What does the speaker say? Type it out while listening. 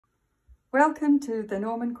Welcome to the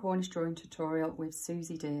Norman Cornish drawing tutorial with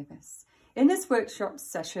Susie Davies. In this workshop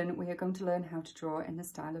session, we are going to learn how to draw in the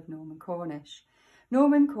style of Norman Cornish.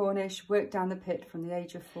 Norman Cornish worked down the pit from the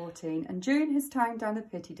age of 14, and during his time down the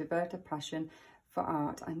pit, he developed a passion for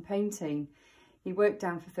art and painting. He worked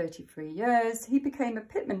down for 33 years. He became a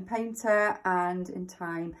pitman painter and in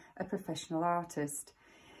time a professional artist.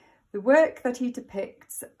 The work that he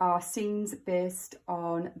depicts are scenes based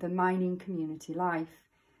on the mining community life.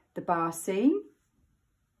 The bar scene,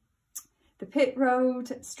 the pit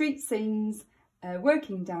road, street scenes,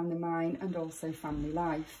 working down the mine, and also family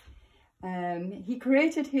life. He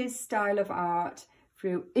created his style of art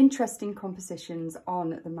through interesting compositions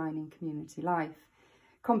on the mining community life.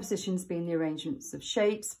 Compositions being the arrangements of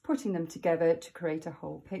shapes, putting them together to create a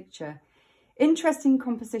whole picture. Interesting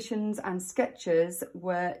compositions and sketches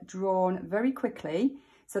were drawn very quickly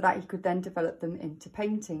so that he could then develop them into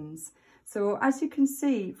paintings. So as you can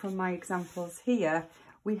see from my examples here,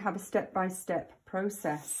 we have a step-by-step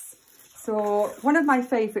process. So one of my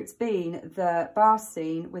favourites being the bar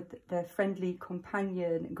scene with the friendly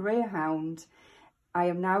companion greyhound. I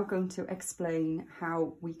am now going to explain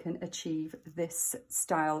how we can achieve this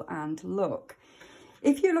style and look.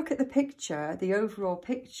 If you look at the picture, the overall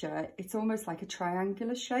picture, it's almost like a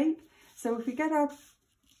triangular shape. So if we get our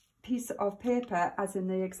piece of paper, as in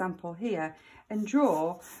the example here, and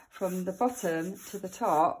draw from the bottom to the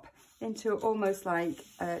top into almost like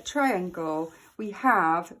a triangle, we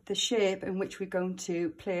have the shape in which we're going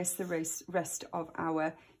to place the rest of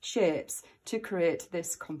our shapes to create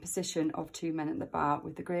this composition of two men at the bar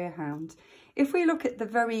with the greyhound. If we look at the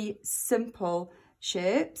very simple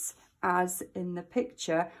shapes as in the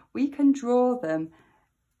picture, we can draw them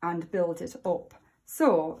and build it up.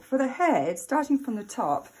 So for the head, starting from the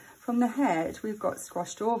top, from the head, we've got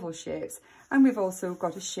squashed oval shapes, and we've also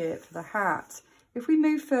got a shape for the hat. If we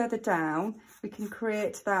move further down, we can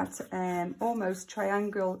create that almost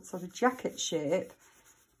triangle sort of jacket shape.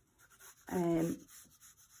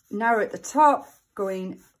 Narrow at the top,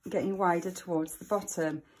 getting wider towards the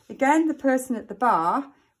bottom. Again, the person at the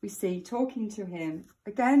bar, we see talking to him.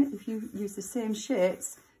 Again, if you use the same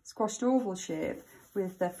shapes, squashed oval shape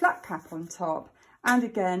with the flat cap on top. And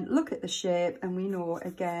again, look at the shape and we know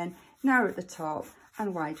again, narrow at the top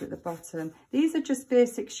and wider at the bottom. These are just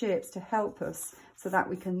basic shapes to help us so that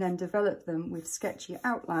we can then develop them with sketchy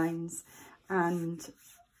outlines and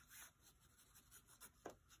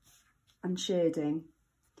shading.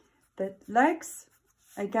 The legs,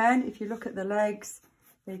 again, if you look at the legs,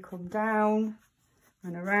 they come down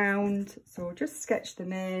and around. So just sketch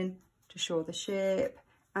them in to show the shape.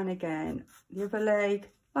 And again, the other leg,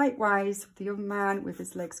 likewise, the young man with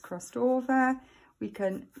his legs crossed over, we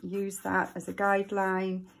can use that as a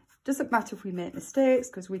guideline. Doesn't matter if we make mistakes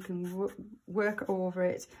because we can work over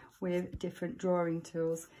it with different drawing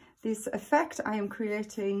tools. This effect I am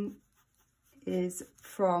creating is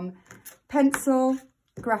from pencil,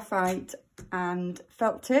 graphite and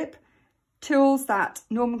felt tip, tools that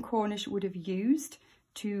Norman Cornish would have used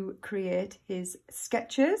to create his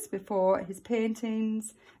sketches before his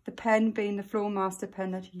paintings, the pen being the Flowmaster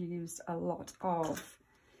pen that he used a lot of.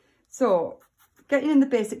 So getting in the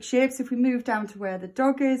basic shapes, if we move down to where the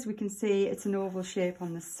dog is, we can see it's an oval shape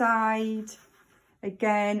on the side.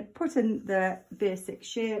 Again, put in the basic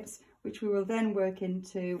shapes, which we will then work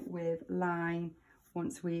into with line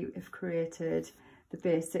once we have created the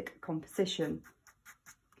basic composition.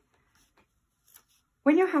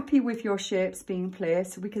 When you're happy with your shapes being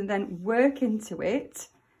placed, we can then work into it.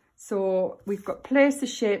 So we've got place the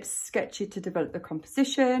shapes sketchy to develop the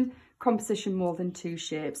composition, composition more than two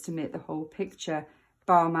shapes to make the whole picture,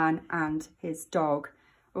 barman and his dog.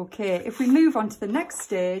 Okay, if we move on to the next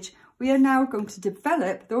stage, we are now going to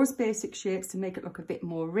develop those basic shapes to make it look a bit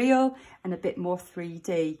more real and a bit more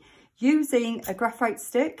 3D. Using a graphite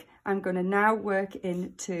stick, I'm going to now work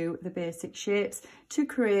into the basic shapes to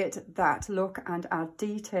create that look and add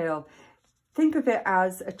detail. Think of it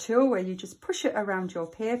as a tool where you just push it around your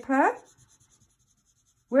paper,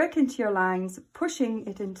 work into your lines, pushing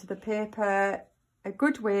it into the paper. A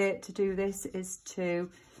good way to do this is to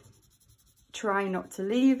try not to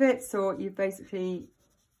leave it. So you're basically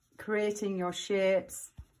creating your shapes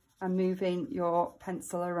and moving your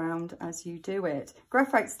pencil around as you do it.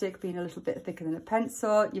 Graphite stick being a little bit thicker than a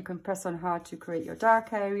pencil, you can press on hard to create your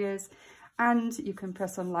dark areas and you can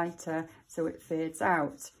press on lighter so it fades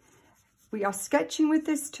out. We are sketching with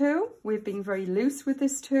this tool, we're being very loose with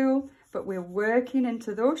this tool, but we're working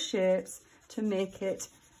into those shapes to make it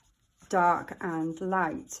dark and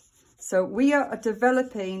light. So we are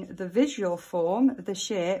developing the visual form, the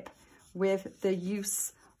shape, with the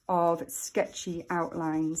use of sketchy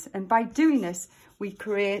outlines. And by doing this, we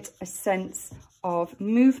create a sense of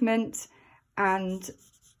movement and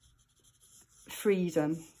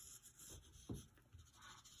freedom.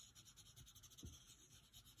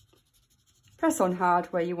 Press on hard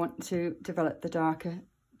where you want to develop the darker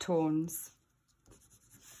tones.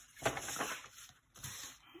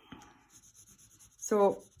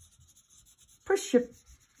 So push your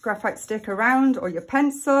graphite stick around or your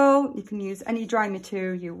pencil. You can use any dry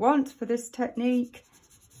material you want for this technique.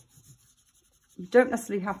 You don't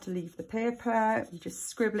necessarily have to leave the paper. You just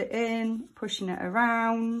scribble it in, pushing it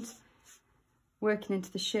around, working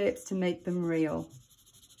into the shapes to make them real.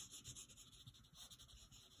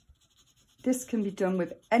 This can be done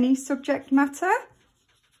with any subject matter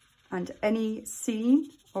and any scene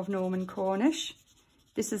of Norman Cornish.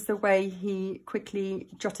 This is the way he quickly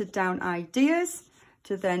jotted down ideas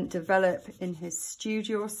to then develop in his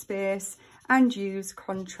studio space and use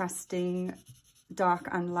contrasting dark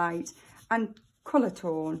and light and colour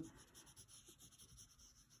tone.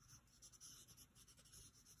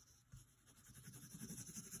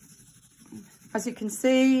 As you can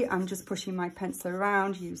see, I'm just pushing my pencil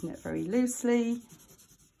around, using it very loosely.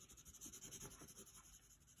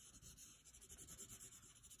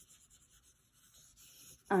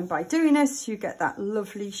 And by doing this, you get that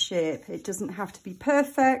lovely shape. It doesn't have to be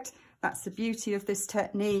perfect. That's the beauty of this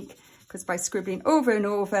technique, because by scribbling over and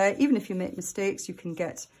over, even if you make mistakes, you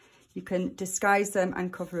can disguise them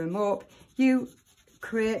and cover them up. You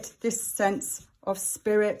create this sense of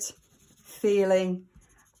spirit, feeling,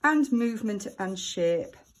 and movement and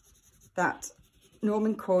shape that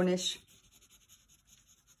Norman Cornish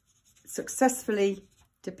successfully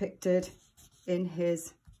depicted in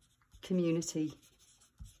his community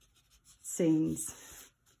scenes.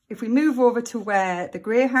 If we move over to where the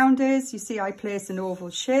greyhound is, you see I place an oval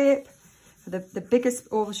shape. The biggest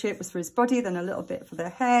oval shape was for his body, then a little bit for the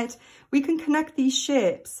head. We can connect these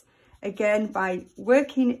shapes again by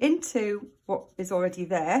working into what is already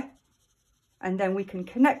there, and then we can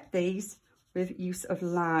connect these with use of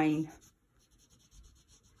line.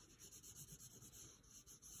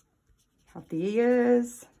 We have the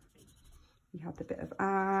ears, we have the bit of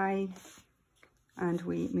eye, and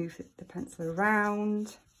we move the pencil around.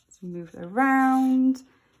 So we move it around.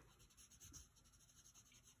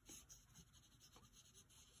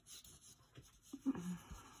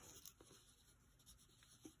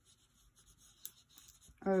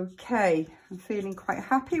 Okay, I'm feeling quite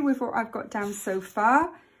happy with what I've got down so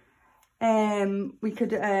far. We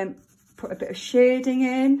could put a bit of shading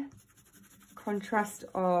in, contrast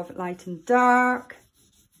of light and dark,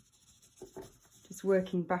 just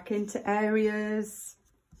working back into areas.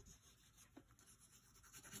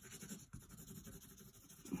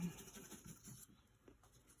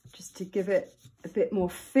 Just to give it a bit more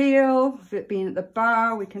feel, of it being at the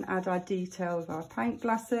bar, we can add our detail of our pint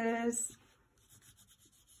glasses.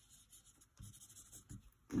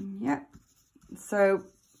 Yeah, so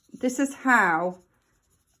this is how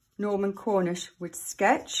Norman Cornish would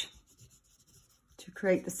sketch to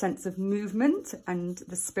create the sense of movement and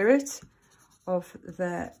the spirit of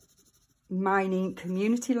the mining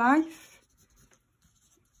community life.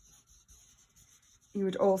 You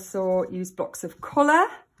would also use blocks of colour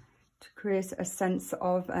to create a sense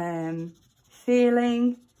of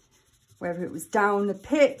feeling, whether it was down the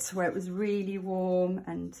pit where it was really warm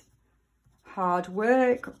and hard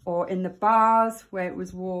work, or in the bars where it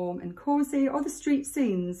was warm and cozy, or the street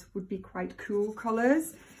scenes would be quite cool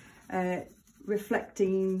colours,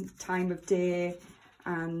 reflecting time of day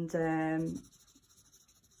and the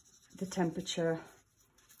temperature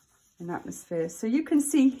and atmosphere. So you can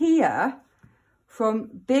see here from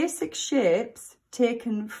basic shapes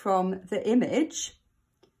taken from the image,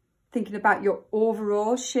 thinking about your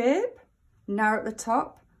overall shape, narrow at the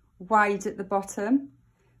top, wide at the bottom.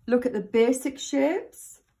 Look at the basic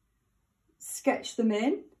shapes, sketch them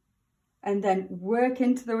in, and then work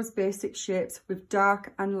into those basic shapes with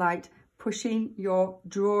dark and light, pushing your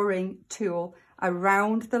drawing tool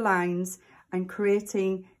around the lines and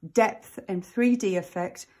creating depth and 3D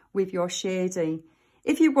effect with your shading.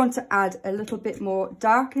 If you want to add a little bit more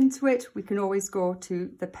dark into it, we can always go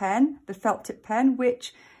to the pen, the felt tip pen,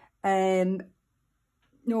 which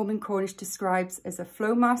Norman Cornish describes as a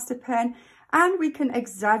Flowmaster pen. And we can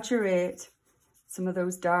exaggerate some of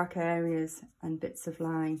those dark areas and bits of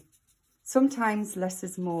line. Sometimes less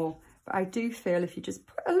is more, but I do feel if you just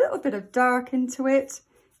put a little bit of dark into it,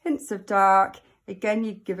 hints of dark, again,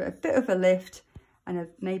 you give it a bit of a lift and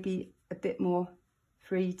maybe a bit more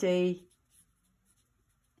 3D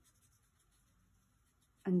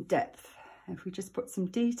and depth. If we just put some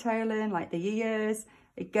detail in, like the ears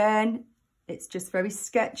Again, it's just very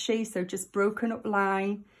sketchy, so just broken up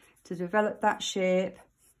line to develop that shape,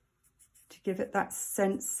 to give it that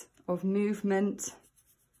sense of movement.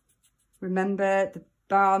 Remember, the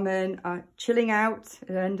barmen are chilling out at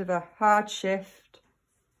the end of a hard shift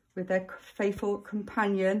with their faithful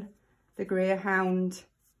companion, the greyhound.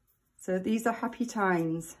 So these are happy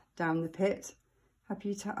times down the pit,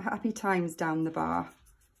 happy times down the bar.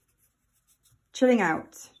 Chilling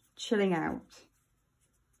out, chilling out.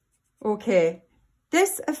 Okay,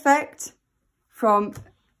 this effect from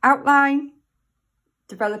outline,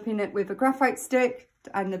 developing it with a graphite stick,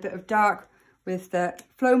 adding a bit of dark with the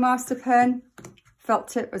Flowmaster pen, felt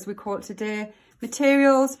tip as we call it today.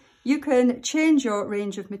 Materials, you can change your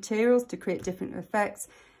range of materials to create different effects.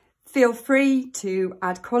 Feel free to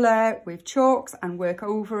add colour with chalks and work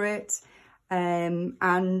over it,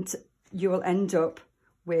 and you will end up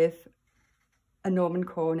with a Norman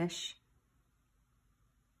Cornish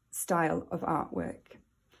style of artwork.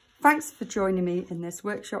 Thanks for joining me in this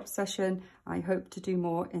workshop session. I hope to do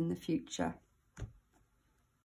more in the future.